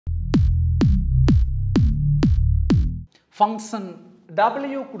Function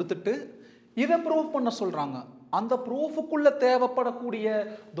w கொடுத்துட்டு இதை prove பண்ண சொல்கிறாங்க. அந்த ப்ரூஃபுக்குள்ளே தேவைப்படக்கூடிய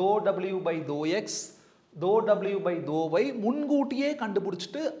dou w by dou x dou w by dou y முன்கூட்டியே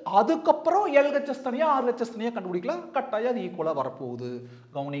கண்டுபிடிச்சிட்டு அதுக்கப்புறம் LHS தனியாக RHS தனியாக கண்டுபிடிக்கலாம். கட்டாயம் அது ஈக்குவலாக வரப்போகுது.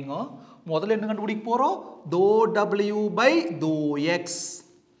 கவனிங்க, முதல்ல என்ன கண்டுபிடிக்க போகிறோம்? dou w by dou x.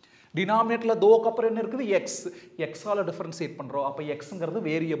 டினாமினேட்டரில் தோக்கு அப்புறம் என்ன இருக்குது? எக்ஸ். எக்ஸால் டிஃபரன்சியேட் பண்ணுறோம். அப்போ எக்ஸுங்கிறது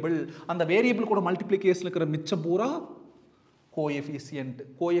வேரியபிள். அந்த வேரியபிள் கூட மல்டிப்ளிகேஷன் இருக்கிற மிச்சம் பூரா கோஎஃபிஷியன்ட்.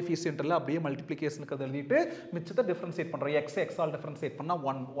 கோஎஃபிஷியன்ட்டில் அப்படியே மல்டிப்ளிகேஷன் இருக்கிறத எழுதிட்டு மிச்சத்தை டிஃபரன்சியேட் பண்ணுறோம். எக்ஸ் எக்ஸால் டிஃபரன்சியேட் பண்ணால்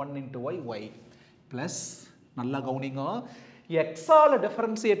 1 into y y ப்ளஸ், நல்லா கவனிங்க, எக்ஸால்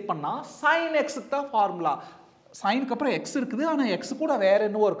டிஃபரன்சியேட் பண்ணால் சைன் எக்ஸுக்கு தான் ஃபார்முலா. சைனுக்கு அப்புறம் எக்ஸ் இருக்குது, ஆனால் எக்ஸ் கூட வேற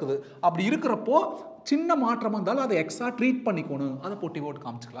என்னவோ இருக்குது. அப்படி இருக்கிறப்போ சின்ன மாற்றம் வந்தாலும் அதை எக்ஸா ட்ரீட் பண்ணிக்கணும். அதை போட்டு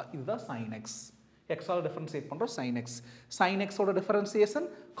காமிச்சிக்கலாம். இதுதான் சைன் எக்ஸ். எக்ஸால் டிஃபரன்சியேட் பண்ணுறோம் சைன் எக்ஸ். சைன் எக்ஸோட டிஃபரன்சியேஷன்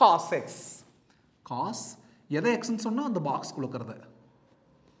காஸ் எக்ஸ். காஸ் எதை எக்ஸ்ன்னு சொன்னால் அந்த பாக்ஸ் கொடுக்கறது.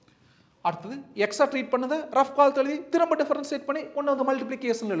 அடுத்தது எக்ஸா ட்ரீட் பண்ணதை ரஃப் கால் எழுதி திரும்ப டிஃபரன்சியேட் பண்ணி கொண்டு வந்து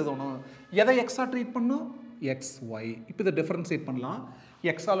மல்டிப்ளிகேஷன் எழுதணும். எதை எக்ஸா ட்ரீட் பண்ணணும்? X Y. இப்போ இதை டிஃபரன்சியேட் பண்ணலாம்.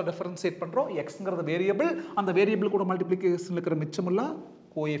 எக்ஸால் டிஃபரன்சியேட் பண்ணுறோம். எக்ஸுங்கிறது வேரியபிள். அந்த வேரியபிள் கூட மல்டிப்ளிகேஷன் இருக்கிற மிச்சமெல்லாம்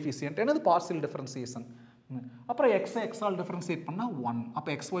கோஎஃபிஷியன்ட். என்னது? Partial differentiation. அப்புறம் எக்ஸை எக்ஸால் டிஃபரன்சியேட் பண்ணால் 1. அப்போ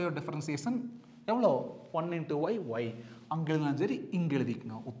எக்ஸ் ஒயோட டிஃபரன்சியேஷன் எவ்வளோ? 1 into y y. அங்கே எழுதினாலும் சரி, இங்கே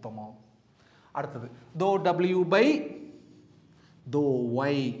எழுதிக்கங்க, உத்தமம். அடுத்தது dou w by dou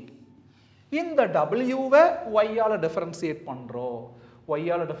y. இந்த w-வை y-ஆல் டிஃபரன்சியேட் பண்ணுறோம்.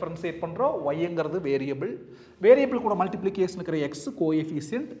 y-ஆல் டிஃபரன்சியேட் பண்ணுறோம். y-ங்கிறது வேரியபிள். வேரியபிள் கூட மல்டிப்ளிகேஷன் இருக்கிற எக்ஸ்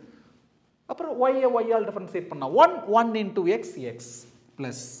கோஎஃபிஷியன்ட். அப்புறம் y-ஆல் டிஃபரன்சியேட் பண்ணால் 1 into x x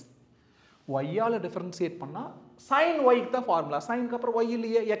plus y-ஆல் differentiate பண்ணால் sin y-க்கு தான் ஃபார்முலா. சைனுக்கு அப்புறம் y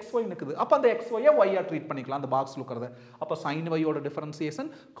இல்லையே, எக்ஸ் ஒய் இருக்குது. அப்போ அந்த எக்ஸ் ஒய்யை y-ஆ ட்ரீட் பண்ணிக்கலாம், அந்த பாக்ஸில் இருக்கிறத. அப்போ sin y-யோட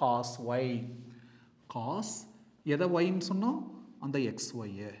differentiation cos y. Cos எதை ஒய்ன்னு சொன்னோம்? அந்த எக்ஸ்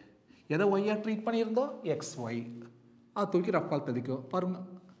ஒய்யை. எதை ஒய்யா ட்ரீட் பண்ணியிருந்தோம்? X Y. அது தூக்கி ரஃபால் ததிக்கோ பாருங்க,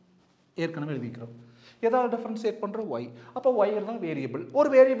 ஏற்கனவே எழுதிக்கிறோம். எதாவது டிஃபரன்சியேட் பண்ணுறோம் ஒய். அப்போ ஒய் தான் வேரியபிள்.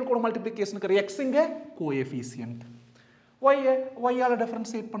 ஒரு வேரியபிள் கூட மல்டிப்ளிகேஷன் இருக்கிற எக்ஸுங்க கோஎஃபிஷியன்ட். ஒய்யால்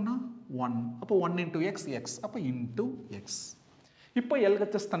டிஃபரன்சியேட் பண்ணால் 1. அப்போ 1 into x x. அப்போ இன்டூ எக்ஸ். இப்போ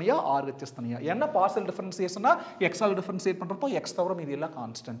LHS தனியா RHS தனியா. என்ன பார்சல் டிஃபரன்சியேஷனா? எக்ஸால் டிஃபரன்சியேட் பண்ணுறப்போ எக்ஸ் தவிர மீதி எல்லாம்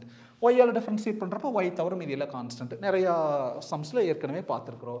கான்ஸ்டன்ட். ஒய்யால் டிஃபரன்சியேட் பண்ணுறப்போ ஒய் தவிர மீதி எல்லாம் கான்ஸ்டன்ட். நிறையா சம்ஸில் ஏற்கனவே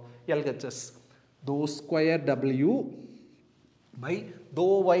பார்த்துருக்குறோம். LHS dou square w by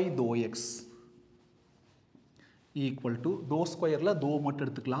dou y dou x equal to dou ஸ்கொயரில் dou மட்டும்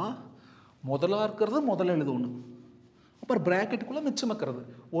எடுத்துக்கலாம். முதலாக இருக்கிறது முதல்ல எழுதணும். அப்புறம் ப்ராக்கெட்டுக்குள்ளே மிச்சம் வைக்கிறது.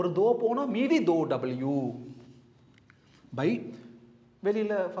 ஒரு dou போனால் மீதி dou w பை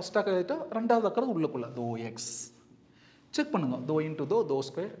வெளியில் ஃபஸ்ட்டாக எழுதிட்டா ரெண்டாவது இருக்கிறது உள்ளுக்குள்ளே dou x. செக் பண்ணுங்க. dou into dou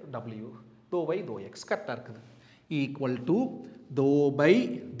square w dou y dou x கரெக்டாக இருக்குது. Equal to dou by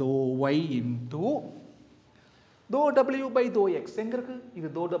dou y into dou w by dou x. எங்கே இருக்குது? இது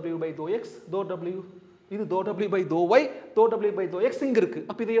dou w by dou x, dou w, இது dou w by dou y, dou w by dou x இங்கே இருக்குது.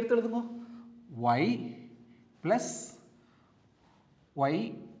 அப்போ இதை எடுத்து எழுதுங்க. y plus y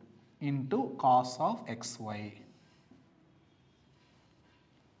into cos of xy.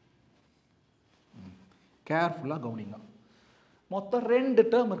 கேர்ஃபுல்லாக கவனிங்க. மொத்தம் 2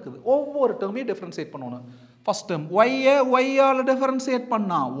 டேர்ம் இருக்குது. ஒவ்வொரு டேர்மையும் டிஃபரன்சியேட் பண்ணணும். ஃபர்ஸ்ட் டேர்ம் ஒய்யால் டிஃபரன்சியேட்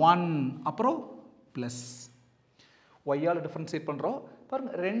பண்ணால் 1. அப்புறம் ப்ளஸ் ஒய்யால் டிஃபரன்சியேட் பண்ணுறோம்.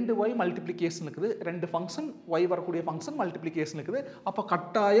 பாருங்கள், 2y மல்டிப்ளிகேஷன் இருக்குது. 2 ஃபங்க்ஷன் y வரக்கூடிய ஃபங்க்ஷன் மல்டிப்ளிகேஷன் இருக்குது. அப்போ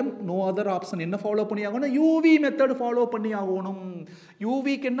கட்டாயம் நோ அதர் ஆப்ஷன் என்ன ஃபாலோ பண்ணி ஆகணும்? யூவி மெத்தட் ஃபாலோ பண்ணி ஆகணும்.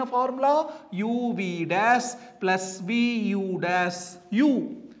 யூவிக்கு என்ன formula? UV dash plus we you dash.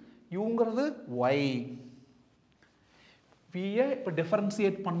 யூங்கிறது y. வியை இப்போ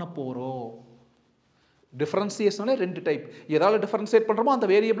டிஃபரன்சியேட் பண்ண போகிறோம். டிஃபரன்சியேஷனில் 2 டைப். ஏதாவது டிஃபரன்சியேட் பண்ணுறோமோ அந்த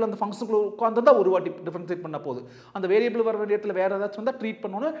வேரியபிள் அந்த ஃபங்க்ஷனுக்குள்ள உட்காந்துருந்தா ஒரு வாட்டி டிஃபரன்சியேட் பண்ண போகுது. அந்த வேரியபிள் வர வேண்டிய இடத்துல வேறு ஏதாச்சும் வந்தால் ட்ரீட்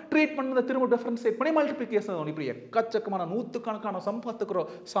பண்ணணும். ட்ரீட் பண்ணதை திரும்ப டிஃபரன்சியேட் பண்ணி மல்டிப்ளிகேஷன் ஆகணும். இப்படி எக்கச்சக்கமான 100கணக்கான சம் பார்த்துக்கிறோம்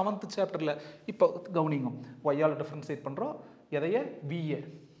 7th சாப்டரில். இப்போ கவனிங்க. ஒய்யால் டிஃபரன்சியேட் பண்ணுறோம். எதைய? விஏ.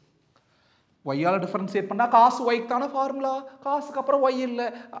 ஒய்யால் டிஃபரன்சியேட் பண்ணால் காசு ஒய்க்கு தானே ஃபார்முலா. காசுக்கு அப்புறம் ஒய் இல்லை,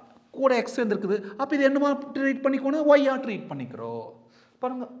 கூட எக்ஸ் இருக்குது. அப்போ இது என்னமா ட்ரீட் பண்ணிக்கணும்? ஒய்யா ட்ரீட் பண்ணிக்கிறோம்.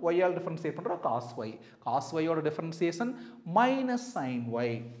 பாருங்க, ஒய்யால் டிஃபரன்சியேட் பண்ணுறோம் காஸ் ஒய். காஸ் ஒய்யோட differentiation minus sign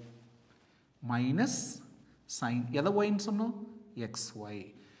Y. Minus sign எதை ஒய்ன்னு சொன்னோம்? X Y.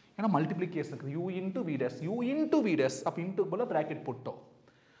 ஏன்னா மல்டிப்ளிகேஷன் இருக்குது. You into we days, you into we days. அப்போ இன்ட்டு போல ப்ராக்கெட் போட்டோம்.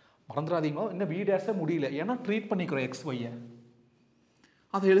 மறந்துடாதீங்க, இன்னும் வி டேஸே முடியல. ஏன்னா ட்ரீட் பண்ணிக்கிறோம் எக்ஸ் ஒய்யை.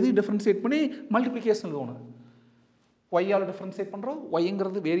 அதை எழுதி டிஃபரன்சியேட் பண்ணி மல்டிப்ளிகேஷன் எழுதணும். ஒய்யால் டிஃபரன்சியேட் பண்ணுறோம்.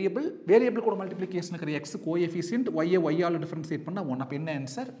 ஒய்ங்கிறது வேரியபிள். வேரியபிள் கூட மல்டிப்ளிகேஷன் இருக்கிற எக்ஸ் கோஎஃபிஷியன்ட். ஒய்யால் டிஃபரன்சியேட் பண்ணால் 1. அப்போ என்ன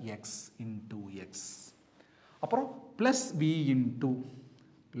ஆன்சர்? X into X. அப்புறம் plus we into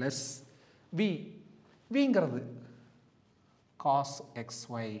plus we விங்கிறது cos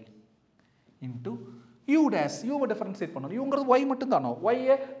XY into you days யூவை differentiate பண்ணணும் யூங்கிறது ஒய் மட்டும் தானோ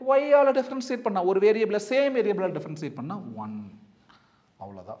ஒய்யால் டிஃபரன்ஷியேட் பண்ணால் ஒரு வேரியபிளை சேம் வேரியபிளால் டிஃபரன்ஷியேட் பண்ணால் 1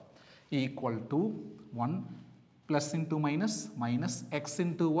 அவ்வளோதான் equal to 1 plus into minus minus x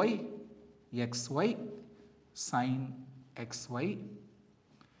into y xy sin xy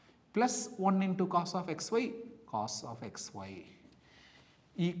plus 1 into cos of xy cos of xy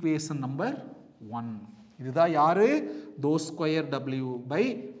equation number 1 இதுதான் யாரு dou square w by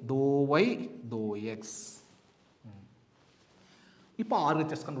dou y dou x இப்போ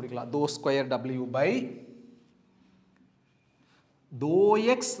RHS கண்டுபிடிக்கலாம் dou square w by dou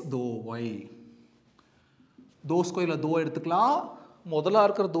x dou y dou square dou எடுத்துக்கலாம் முதல்ல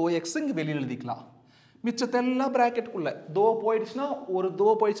இருக்கிற dou x இங்க வெளியில எழுதிக்கலாம் மிச்சத்தெல்லாம் பிராக்கெட்டுக்குள்ள dou போயிடுச்சுனா ஒரு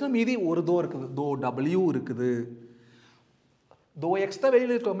dou போயிடுச்சுனா மீதி ஒரு dou இருக்குது dou w இருக்குது dou x தான்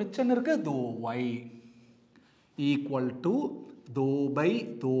வெளியில இருக்கு மிச்சம் இருக்கு dou y equal to dou by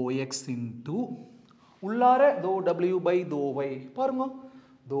dou x into உள்ளார dou w by dou y பாருங்க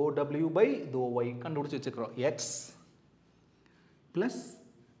dou w by dou y கண்டுபிடிச்சு வச்சிருக்கோம் x plus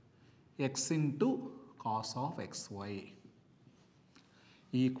x into cos of xy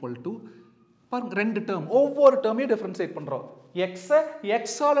equal to பாருங்க ரெண்டு டேர்ம் ஒவ்வொரு டேர்மையும் டிஃபரன்ஷியேட் பண்றோம்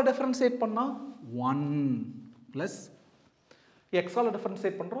x ஆல differentiate பண்ணா 1 plus x ஆல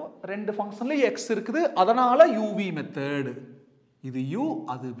டிஃபரன்ஷியேட் பண்றோம் ரெண்டு ஃபங்க்ஷன்ல x இருக்குது அதனால uv மெத்தட் இது u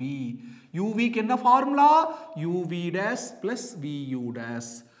அது v uv க்கு என்ன formula uv dash plus vu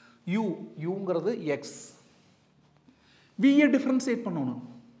dash uங்கிறது x v யை டிஃபரன்ஷியேட் பண்ணனும்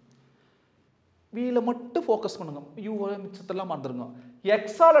v ல மட்டும் ஃபோக்கஸ் பண்ணுங்க u மிச்சத்தெல்லாம் மறந்துருங்க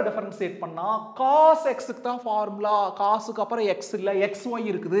x ஆல டிஃபரன்ஷியேட் பண்ணா cos x க்கு தான் ஃபார்முலா cos க்கு அப்புறம் x இல்ல xy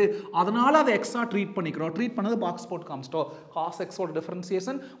இருக்குது அதனால அதை x ஆ ட்ரீட் பண்ணிக்கிறோம் ட்ரீட் பண்ணது பாக்ஸ் போட்டு காமிச்சிட்டோம் cos x ஓட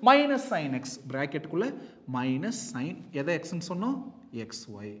differentiation minus sin x பிராக்கெட்டுக்குள்ள minus sin எதை x ன்னு சொன்னோம்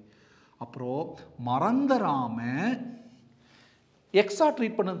xy அப்புறம் மறந்துராம x ஆ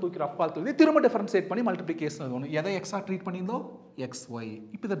ட்ரீட் பண்ணது தூக்கி ரஃப் பார்த்து திரும்ப டிஃபரன்ஷியேட் பண்ணி மல்டிப்ளிகேஷன் எழுதணும் எதை x ஆ ட்ரீட் பண்ணியிருந்தோ xy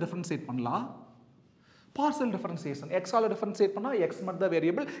இப்போ இதை டிஃபரன்ஷியேட் பண்ணலாம் partial differentiation x ஆல டிஃபரன்ஷியேட் பண்ணா x மட்டும் தான்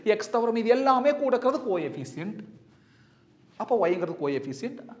வேரியபிள் x தவிர மீதி எல்லாமே கூட இருக்கிறது கோஎஃபிஷியன்ட் அப்ப y ங்கிறது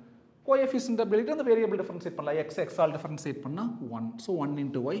கோஎஃபிஷியன்ட் ability அந்த வேரியபிள் டிஃபரன்ஷியேட் பண்ணலாம் x ஆல டிஃபரன்ஷியேட் பண்ணா 1 so 1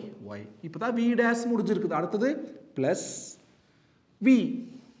 into y இப்போதான் v dash முடிஞ்சிருக்குது அடுத்தது plus v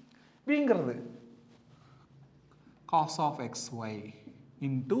ங்கிறது cos of xy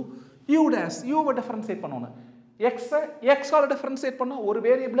into u dash u why differentiate பண்ணனும் x ஆல டிஃபரன்ஷியேட் பண்ணா ஒரு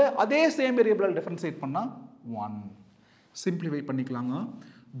வேரியபிளை அதே சேம் வேரியபிளால டிஃபரன்ஷியேட் பண்ணா 1 சிம்பிளிஃபை பண்ணிக்கலாங்க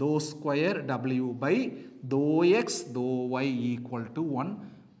dou square w by dou x dou y equal to 1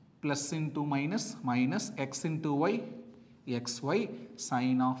 plus into minus minus x into y xy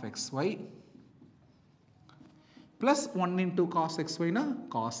sin of xy plus 1 into cos xy na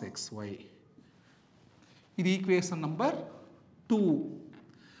cos xy இது equation number 2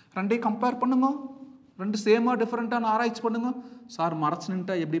 ரெண்டே compare பண்ணுங்க ரெண்டு சேமா டிஃபரண்டான ஆராய்ச்சி பண்ணுங்க sir மறைச்சு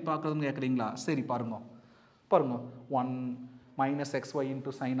நின்ட்டா எப்படி பார்க்கறதுன்னு கேக்குறீங்களா சரி பாருங்க 1 minus xy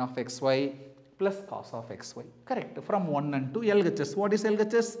into sin of xy plus cos of xy correct from 1 and 2 LHS what is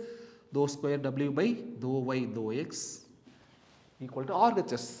LHS dou square w by dou y dou x equal to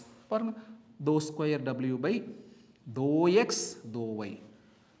RHS பாருங்க dou square w by dou x dou y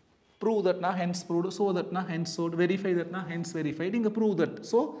prove that na hence proved so that na hence showed verify that na hence verified இங்க prove that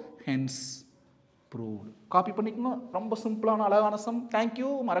so hence proved copy பண்ணிக்கணும் ரொம்ப சிம்பிளான அழகான some thank you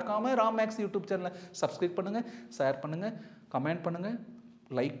மறக்காம Ram maths YouTube சேனலை subscribe பண்ணுங்க share பண்ணுங்க comment பண்ணுங்க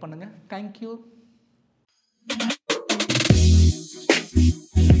லைக் பண்ணுங்க thank you